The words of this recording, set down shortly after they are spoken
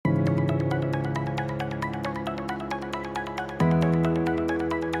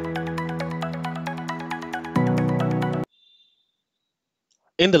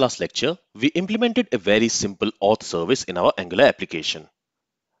In the last lecture, we implemented a very simple auth service in our Angular application.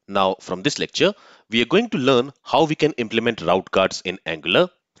 Now, from this lecture, we are going to learn how we can implement route guards in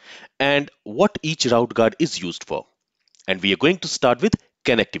Angular and what each route guard is used for. And we are going to start with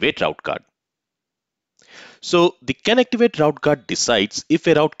CanActivate route guard. So, the CanActivate route guard decides if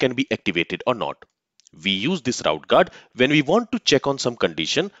a route can be activated or not. We use this route guard when we want to check on some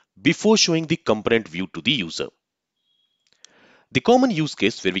condition before showing the component view to the user. The common use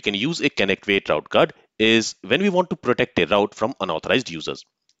case where we can use a CanActivate route guard is when we want to protect a route from unauthorized users.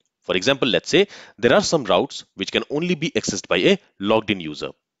 For example, let's say there are some routes which can only be accessed by a logged in user.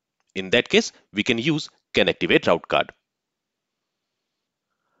 In that case, we can use CanActivate route guard.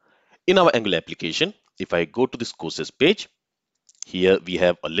 In our Angular application, if I go to this courses page, here we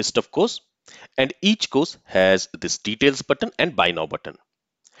have a list of courses and each course has this details button and buy now button.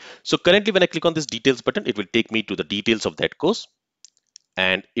 So currently when I click on this details button, it will take me to the details of that course.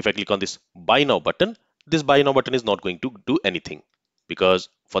 And if I click on this buy now button, this buy now button is not going to do anything because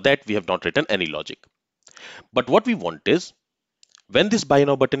for that we have not written any logic. But what we want is when this buy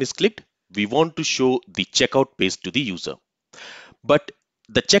now button is clicked, we want to show the checkout page to the user. But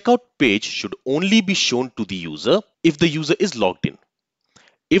the checkout page should only be shown to the user if the user is logged in.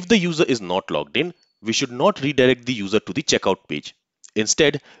 If the user is not logged in, we should not redirect the user to the checkout page.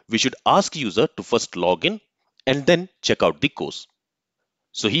 Instead, we should ask user to first log in and then check out the course.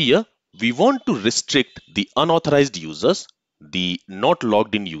 So here we want to restrict the unauthorized users, the not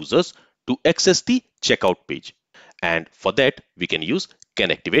logged in users to access the checkout page. And for that, we can use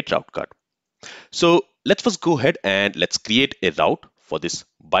CanActivate route guard. So let's first go ahead and let's create a route for this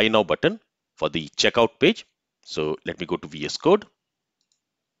buy now button for the checkout page. So let me go to VS Code.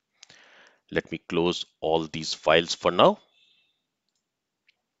 Let me close all these files for now.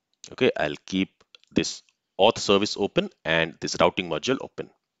 Okay, I'll keep this auth service open and this routing module open.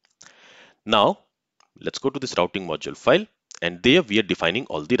 Now, let's go to this routing module file and there we are defining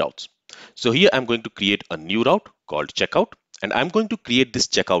all the routes. So here I'm going to create a new route called checkout and I'm going to create this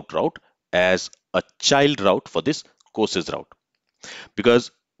checkout route as a child route for this courses route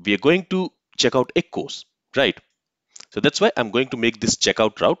because we are going to check out a course, right? So that's why I'm going to make this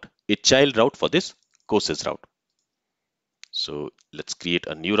checkout route a child route for this courses route. So let's create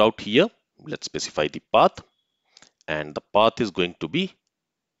a new route here. Let's specify the path and the path is going to be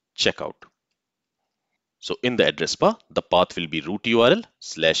checkout. So in the address bar, the path will be root URL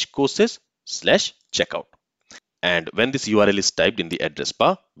 /courses/checkout. And when this URL is typed in the address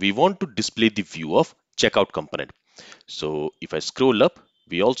bar, we want to display the view of checkout component. So if I scroll up,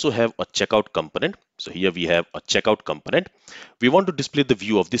 we also have a checkout component. So here we have a checkout component. We want to display the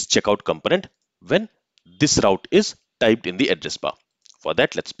view of this checkout component when this route is typed in the address bar. For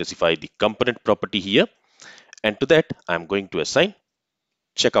that, let's specify the component property here. And to that, I'm going to assign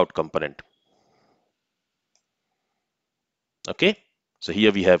checkout component. Okay, so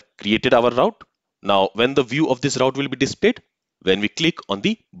here we have created our route. Now, when the view of this route will be displayed, when we click on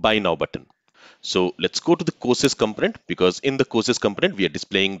the buy now button. So let's go to the courses component because in the courses component, we are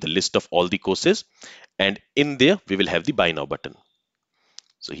displaying the list of all the courses and in there we will have the buy now button.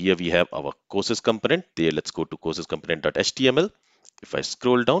 So here we have our courses component. There, let's go to courses component.html. If I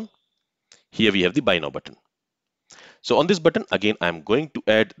scroll down, here we have the buy now button. So on this button, again, I'm going to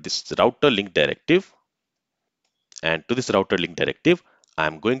add this router link directive. And to this router link directive,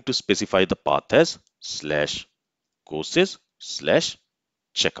 I'm going to specify the path as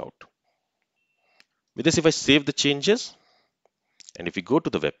 /courses/checkout. With this, if I save the changes and if we go to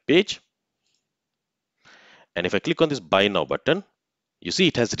the web page and if I click on this buy now button, you see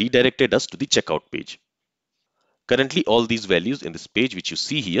it has redirected us to the checkout page. Currently, all these values in this page which you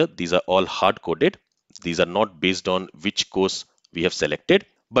see here, these are all hard coded. These are not based on which course we have selected,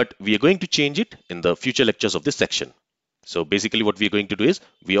 but we are going to change it in the future lectures of this section. So basically what we are going to do is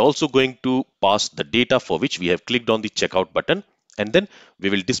we are also going to pass the data for which we have clicked on the checkout button and then we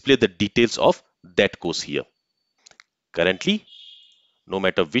will display the details of that course here. Currently, no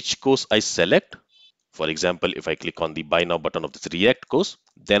matter which course I select, for example, if I click on the buy now button of this React course,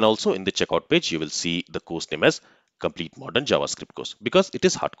 then also in the checkout page, you will see the course name as complete modern JavaScript course because it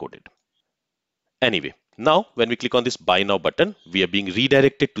is hard coded. Anyway, now when we click on this buy now button, we are being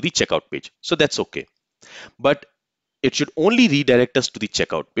redirected to the checkout page. So that's okay. But it should only redirect us to the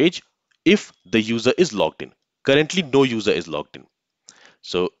checkout page if the user is logged in. Currently, no user is logged in.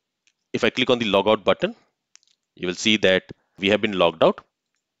 So if I click on the logout button, you will see that we have been logged out.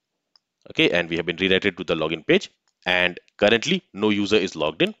 Okay, and we have been redirected to the login page and currently no user is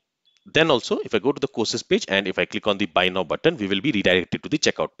logged in. Then also if I go to the courses page and if I click on the buy now button, we will be redirected to the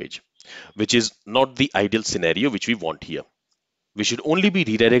checkout page, which is not the ideal scenario which we want here. we should only be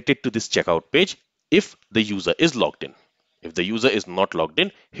redirected to this checkout page if the user is logged in. If the user is not logged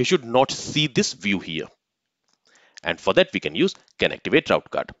in, he should not see this view here. And for that, we can use CanActivate route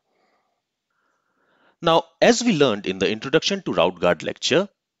guard. Now, as we learned in the introduction to route guard lecture,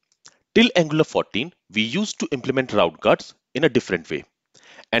 till Angular 14, we used to implement route guards in a different way.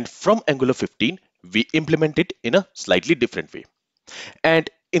 And from Angular 15, we implement it in a slightly different way. And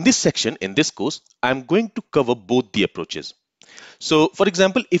in this section, in this course, I'm going to cover both the approaches. So for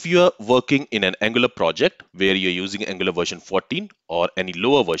example, if you are working in an Angular project where you're using Angular version 14 or any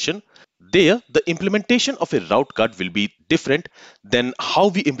lower version, there the implementation of a route guard will be different than how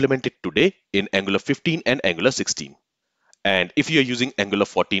we implement it today in Angular 15 and Angular 16. And if you're using Angular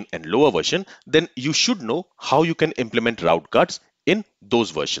 14 and lower version, then you should know how you can implement route guards in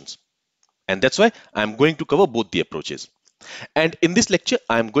those versions. And that's why I'm going to cover both the approaches. And in this lecture,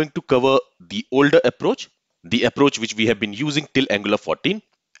 I'm going to cover the older approach, the approach which we have been using till Angular 14.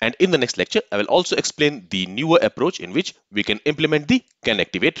 And in the next lecture, I will also explain the newer approach in which we can implement the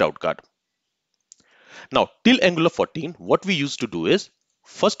CanActivate route guard. Now, till Angular 14, what we used to do is,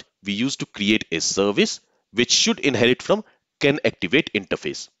 first, we used to create a service which should inherit from CanActivate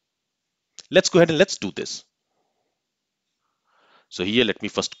interface. Let's go ahead and let's do this. So here, let me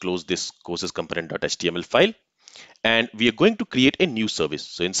first close this courses component.html file. And we are going to create a new service.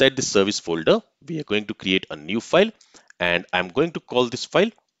 So inside this service folder, we are going to create a new file, and I'm going to call this file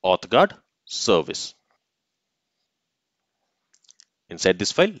authguard service. Inside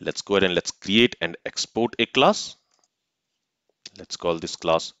this file, let's go ahead and let's create and export a class. Let's call this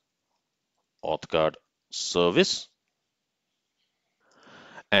class authguard service.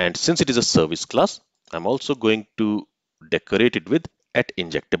 And since it is a service class, I'm also going to decorate it with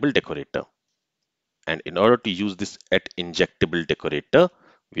 @injectable decorator. And in order to use this @injectable decorator,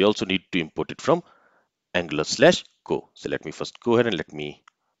 we also need to import it from Angular/co. So let me first go ahead and let me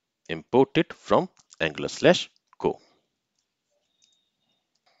import it from Angular/co.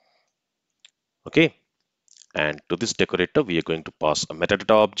 Okay. And to this decorator, we are going to pass a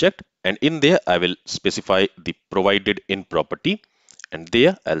metadata object. And in there, I will specify the provided in property. And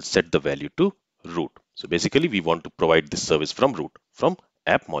there, I'll set the value to root. So basically, we want to provide this service from root, from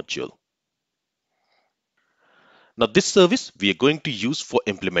app module. Now, this service we are going to use for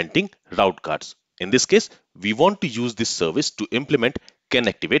implementing route guards. In this case, we want to use this service to implement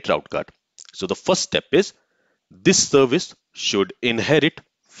CanActivate route guard. So the first step is this service should inherit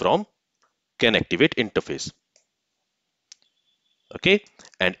from CanActivate interface. Okay,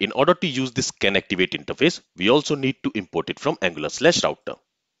 and in order to use this CanActivate interface, we also need to import it from Angular/router.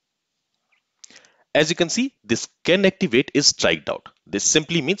 As you can see, this CanActivate is striked out. This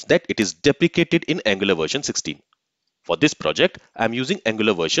simply means that it is deprecated in Angular version 16. For this project, I'm using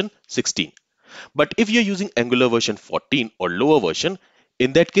Angular version 16. But if you're using Angular version 14 or lower version,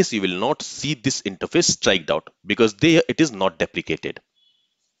 in that case, you will not see this interface striked out because there it is not deprecated.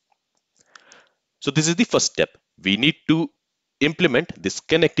 So this is the first step. We need to implement this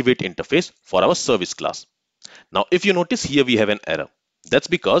CanActivate interface for our service class. Now, if you notice here, we have an error. That's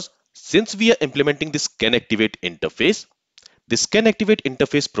because since we are implementing this CanActivate interface, this CanActivate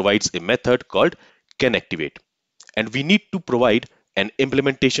interface provides a method called CanActivate. And we need to provide an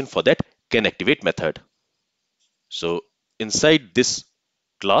implementation for that CanActivate method. So inside this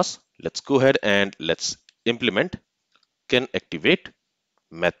class, let's go ahead and let's implement CanActivate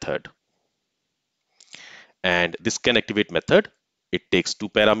method. And this CanActivate method, it takes two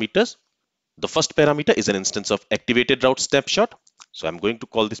parameters. The first parameter is an instance of activated route snapshot. So I'm going to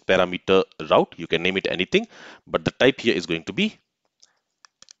call this parameter route. You can name it anything, but the type here is going to be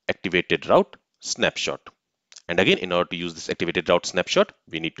activated route snapshot. And again, in order to use this activated route snapshot,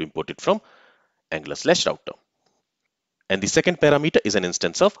 we need to import it from Angular/router. And the second parameter is an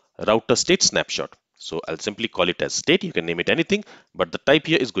instance of router state snapshot. So I'll simply call it as state. You can name it anything, but the type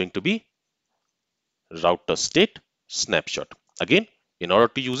here is going to be router state snapshot. Again, in order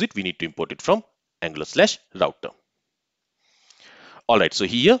to use it, we need to import it from Angular/router. All right, so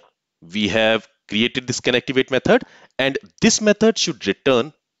here we have created this CanActivate method, and this method should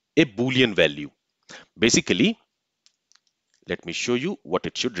return a Boolean value. Basically, let me show you what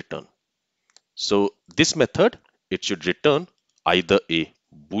it should return. So this method, it should return either a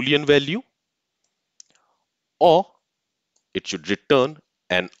Boolean value or it should return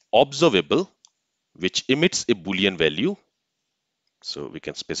an observable which emits a Boolean value. So we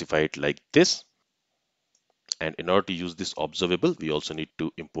can specify it like this. And in order to use this observable, we also need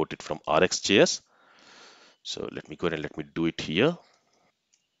to import it from RxJS. So let me go ahead and let me do it here.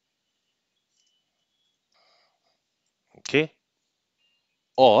 Okay.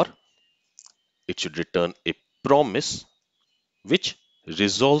 Or it should return a promise which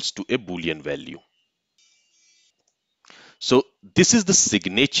resolves to a Boolean value. So this is the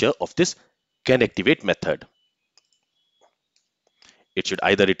signature of this CanActivate method. It should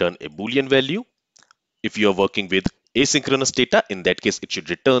either return a Boolean value. If you are working with asynchronous data, in that case, it should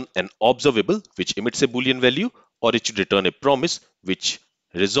return an observable which emits a Boolean value, or it should return a promise which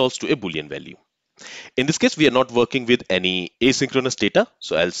resolves to a Boolean value. In this case, we are not working with any asynchronous data.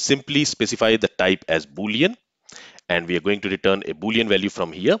 So I'll simply specify the type as Boolean, and we are going to return a Boolean value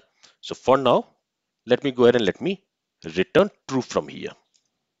from here. So for now, let me go ahead and let me return true from here.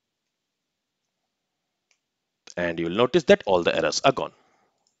 And you will notice that all the errors are gone.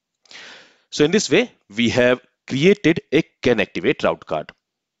 So in this way, we have created a CanActivate route card.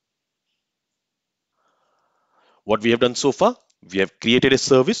 What we have done so far, we have created a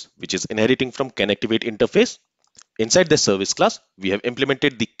service which is inheriting from CanActivate interface. Inside the service class, we have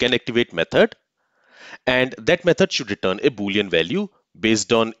implemented the CanActivate method, and that method should return a Boolean value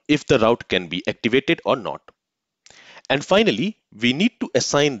based on if the route can be activated or not. And finally, we need to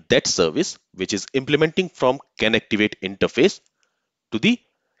assign that service which is implementing from CanActivate interface to the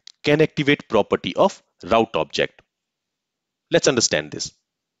CanActivate property of route object. Let's understand this.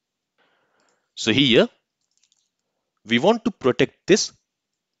 So here, we want to protect this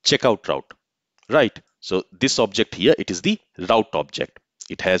checkout route, right? So this object here, it is the route object.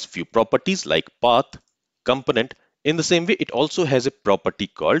 It has few properties like path, component. In the same way, it also has a property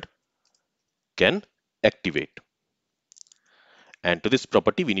called CanActivate. And to this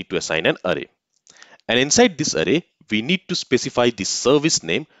property, we need to assign an array. And inside this array, we need to specify the service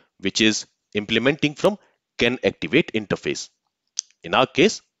name, which is implementing from CanActivate interface. In our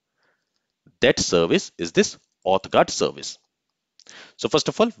case, that service is this authguard service. So first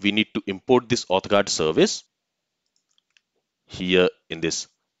of all, we need to import this authguard service here in this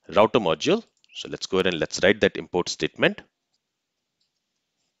router module. So let's go ahead and let's write that import statement.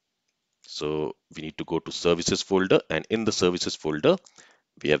 So we need to go to services folder, and in the services folder,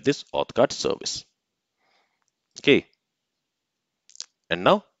 we have this authguard service. Okay. And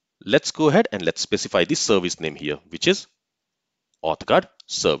now let's go ahead and let's specify the service name here, which is authguard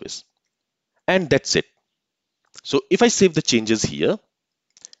service. And that's it. So if I save the changes here,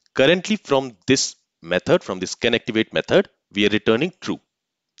 currently from this method, from this CanActivate method, we are returning true.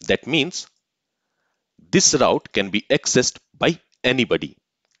 That means this route can be accessed by anybody.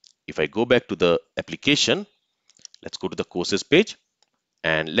 If I go back to the application, let's go to the courses page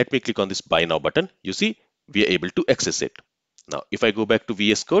and let me click on this buy now button. You see, we are able to access it. Now, if I go back to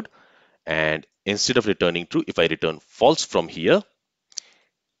VS Code and instead of returning true, if I return false from here,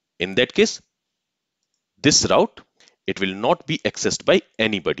 in that case, this route, it will not be accessed by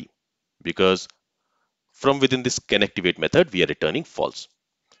anybody because from within this CanActivate method, we are returning false.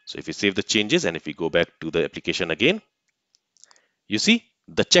 So if we save the changes and if we go back to the application again, you see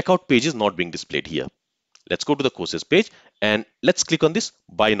the checkout page is not being displayed here. Let's go to the courses page and let's click on this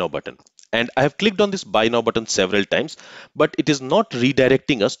buy now button. And I have clicked on this buy now button several times, but it is not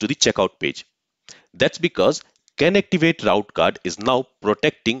redirecting us to the checkout page. That's because CanActivate route card is now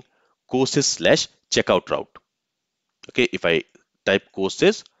protecting courses/checkout route. Okay, if I type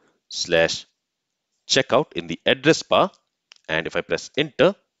courses/checkout in the address bar and if I press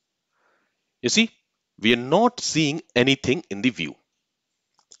enter, you see we are not seeing anything in the view.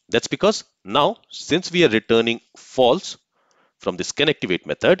 That's because now, since we are returning false from this CanActivate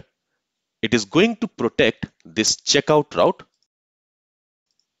method, it is going to protect this checkout route.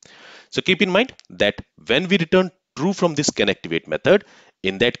 So keep in mind that when we return true from this CanActivate method,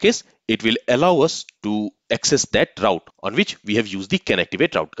 in that case, it will allow us to access that route on which we have used the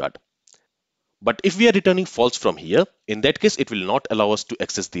CanActivate route card. But if we are returning false from here, in that case, it will not allow us to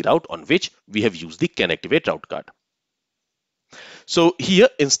access the route on which we have used the CanActivate route card. So here,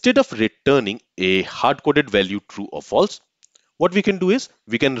 instead of returning a hard-coded value true or false, what we can do is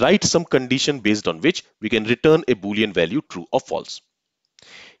we can write some condition based on which we can return a Boolean value true or false.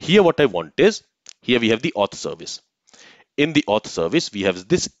 Here what I want is, here we have the auth service. In the auth service, we have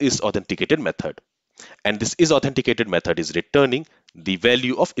this is authenticated method. And this is authenticated method is returning the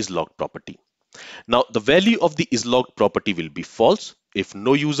value of is logged property. Now the value of the is logged property will be false if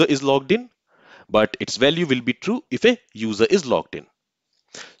no user is logged in, but its value will be true if a user is logged in.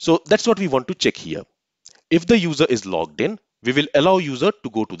 So that's what we want to check here. If the user is logged in, we will allow user to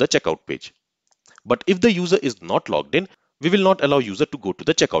go to the checkout page. But if the user is not logged in, we will not allow user to go to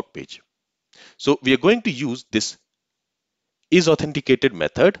the checkout page. So we are going to use this is authenticated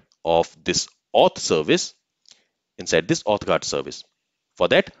method of this auth service inside this authguard service. For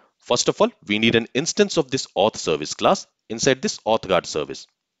that, first of all, we need an instance of this auth service class inside this authguard service.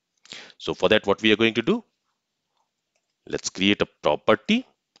 So for that, what we are going to do, Let's create a property.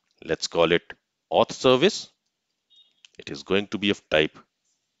 Let's call it auth service. It is going to be of type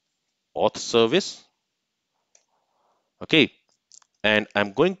auth service. Okay. And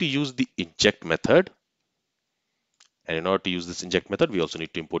I'm going to use the inject method. And in order to use this inject method, we also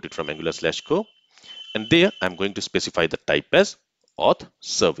need to import it from angular/co. And there I'm going to specify the type as auth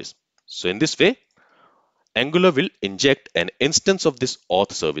service. So in this way, Angular will inject an instance of this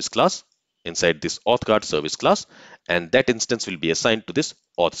auth service class inside this auth guard service class, and that instance will be assigned to this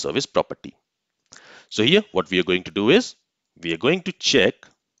auth service property. So here what we are going to do is we are going to check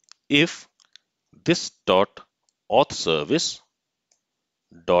if this dot auth service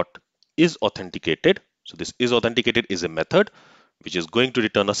dot is authenticated. So this is authenticated is a method which is going to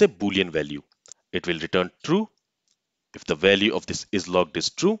return us a Boolean value. It will return true if the value of this is logged is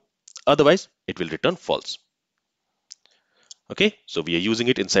true. Otherwise, it will return false. Okay, so we are using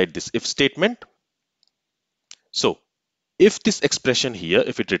it inside this if statement. So if this expression here,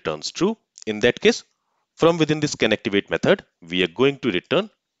 if it returns true, in that case, from within this CanActivate method, we are going to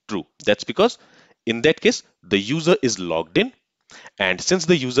return true. That's because in that case, the user is logged in. And since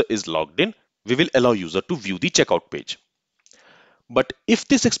the user is logged in, we will allow user to view the checkout page. But if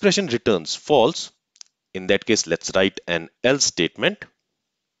this expression returns false, in that case, let's write an else statement.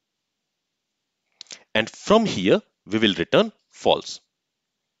 And from here, we will return false.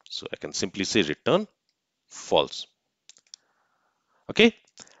 So I can simply say return false. Okay.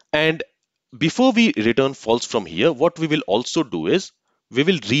 And before we return false from here, what we will also do is we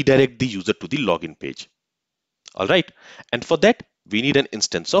will redirect the user to the login page. All right. And for that, we need an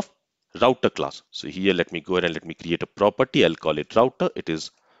instance of router class. So here, let me go ahead and let me create a property. I'll call it router. It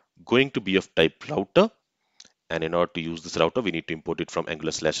is going to be of type router. And in order to use this router, we need to import it from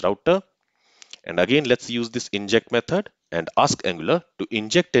angular/router. And again, let's use this inject method and ask Angular to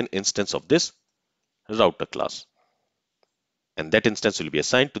inject an instance of this router class. And that instance will be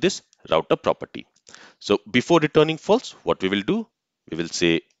assigned to this router property. So before returning false, what we will do, we will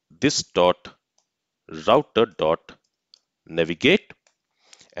say this dot router dot navigate.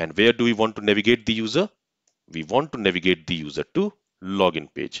 And where do we want to navigate the user? We want to navigate the user to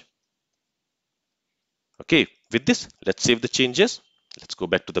login page. Okay, with this, let's save the changes. Let's go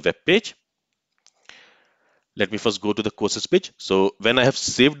back to the web page. Let me first go to the courses page. So when I have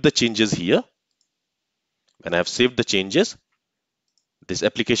saved the changes here, this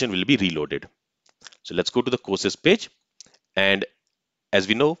application will be reloaded. So let's go to the courses page. And as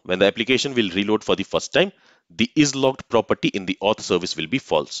we know, when the application will reload for the first time, the isLogged property in the auth service will be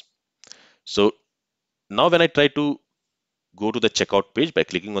false. So now when I try to go to the checkout page by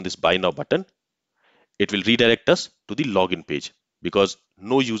clicking on this buy now button, it will redirect us to the login page because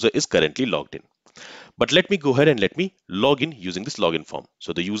no user is currently logged in. But let me go ahead and let me log in using this login form.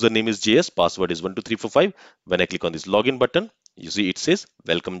 So the username is JS, password is 12345. When I click on this login button, you see it says,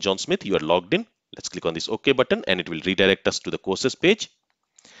 welcome John Smith, you are logged in. Let's click on this OK button and it will redirect us to the courses page.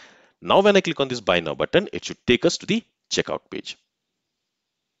 Now when I click on this buy now button, it should take us to the checkout page.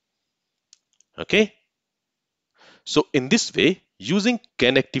 Okay. So in this way, using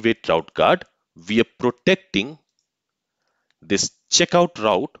CanActivate route guard, we are protecting this checkout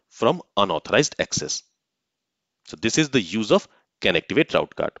route from unauthorized access. So this is the use of CanActivate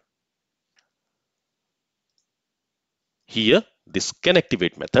route guard. Here, this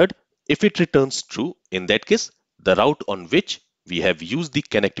CanActivate method, if it returns true, in that case, the route on which we have used the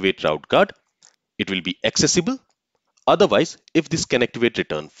CanActivate route guard, it will be accessible. Otherwise, if this CanActivate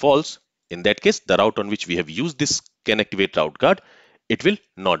return false, in that case, the route on which we have used this CanActivate route guard, it will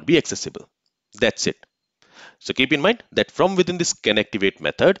not be accessible. That's it. So keep in mind that from within this CanActivate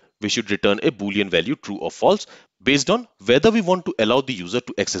method, we should return a Boolean value true or false based on whether we want to allow the user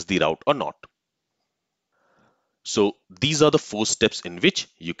to access the route or not. So these are the 4 steps in which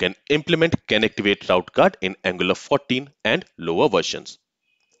you can implement CanActivate route guard in Angular 14 and lower versions.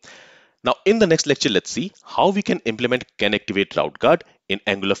 Now in the next lecture, let's see how we can implement CanActivate route guard in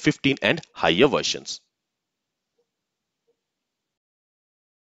Angular 15 and higher versions.